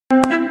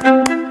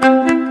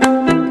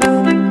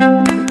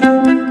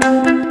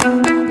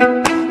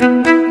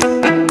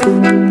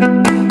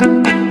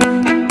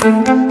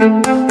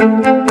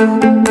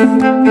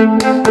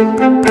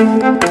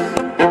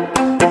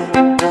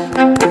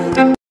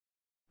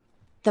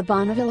The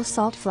Bonneville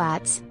Salt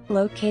Flats,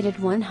 located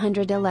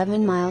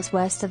 111 miles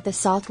west of the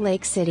Salt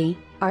Lake City,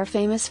 are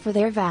famous for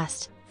their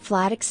vast,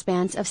 flat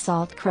expanse of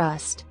salt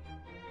crust.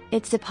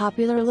 It's a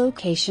popular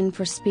location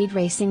for speed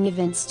racing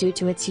events due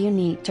to its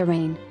unique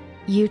terrain.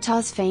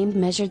 Utah's famed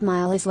measured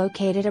mile is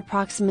located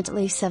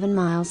approximately 7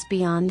 miles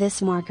beyond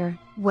this marker,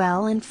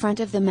 well in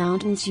front of the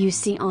mountains you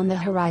see on the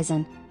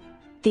horizon.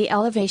 The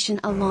elevation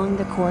along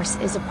the course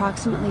is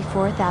approximately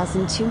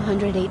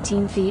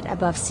 4,218 feet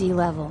above sea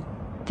level.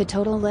 The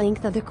total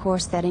length of the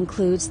course that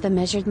includes the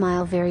measured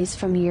mile varies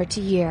from year to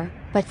year,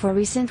 but for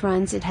recent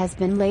runs it has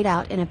been laid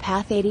out in a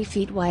path 80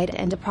 feet wide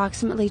and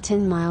approximately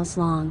 10 miles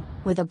long,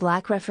 with a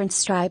black reference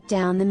stripe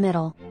down the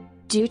middle.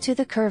 Due to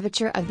the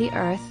curvature of the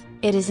Earth,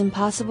 it is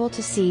impossible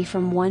to see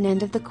from one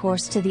end of the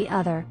course to the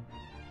other.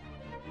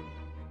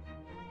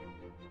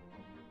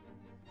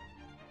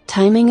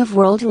 Timing of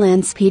World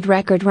Land Speed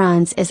Record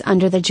runs is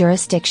under the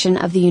jurisdiction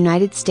of the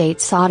United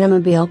States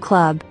Automobile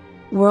Club.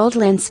 World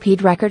Land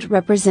Speed Record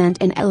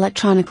represent an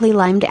electronically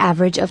limed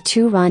average of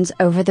 2 runs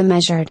over the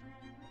measured.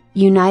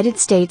 United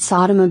States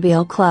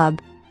Automobile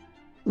Club.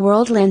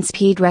 World Land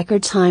Speed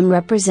Record time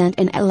represent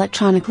an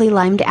electronically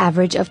limed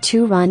average of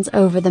 2 runs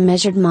over the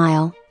measured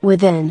mile,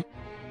 within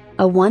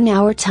a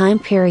 1-hour time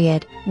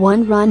period,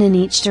 1 run in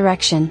each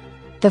direction.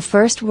 The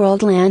first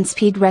World Land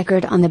Speed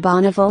Record on the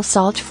Bonneville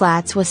Salt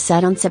Flats was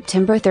set on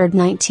September 3,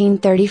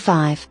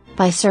 1935,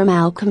 by Sir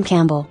Malcolm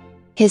Campbell.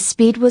 His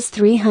speed was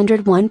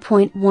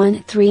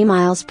 301.13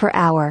 miles per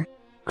hour.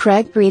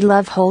 Craig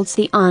Breedlove holds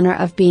the honor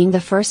of being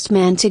the first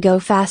man to go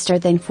faster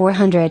than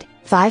 400,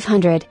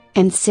 500,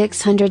 and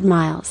 600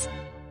 miles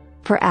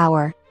per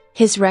hour.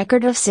 His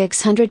record of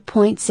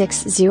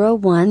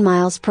 600.601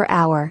 miles per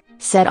hour,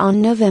 set on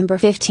November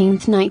 15,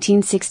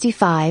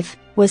 1965,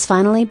 was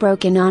finally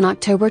broken on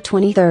October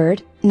 23,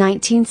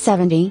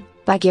 1970,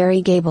 by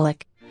Gary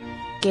Gabelick.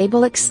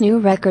 Gabelick's new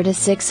record is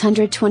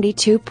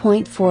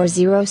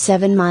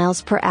 622.407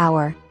 miles per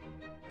hour.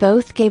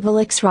 Both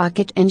Gabelick's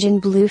rocket engine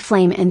Blue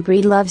Flame and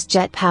Breedlove's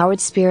jet-powered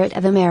Spirit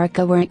of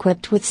America were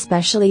equipped with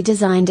specially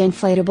designed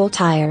inflatable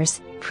tires,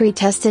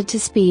 pre-tested to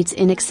speeds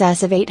in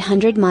excess of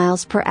 800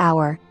 miles per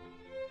hour.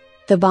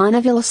 The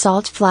Bonneville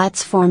Salt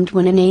Flats formed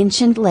when an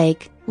ancient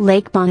lake,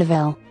 Lake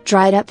Bonneville,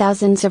 dried up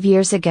thousands of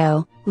years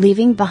ago,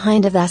 leaving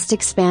behind a vast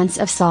expanse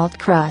of salt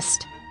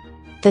crust.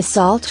 The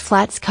salt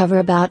flats cover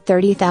about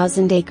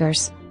 30,000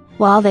 acres.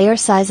 While they are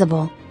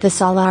sizable, the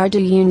Salar de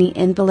Uyuni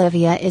in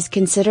Bolivia is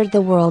considered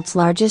the world's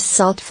largest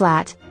salt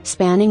flat,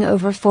 spanning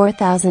over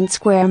 4,000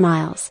 square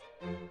miles.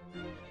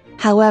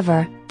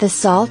 However, the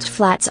salt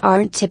flats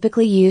aren't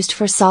typically used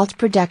for salt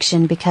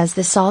production because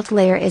the salt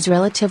layer is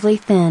relatively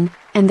thin,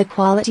 and the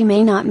quality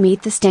may not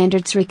meet the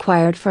standards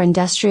required for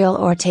industrial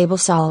or table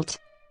salt.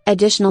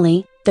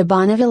 Additionally, the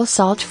Bonneville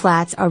Salt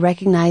Flats are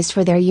recognized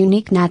for their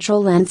unique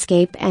natural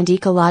landscape and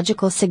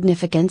ecological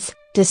significance,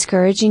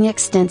 discouraging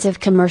extensive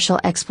commercial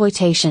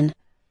exploitation.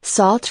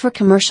 Salt for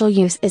commercial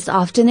use is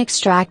often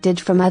extracted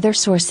from other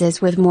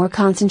sources with more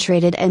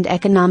concentrated and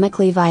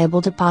economically viable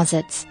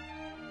deposits.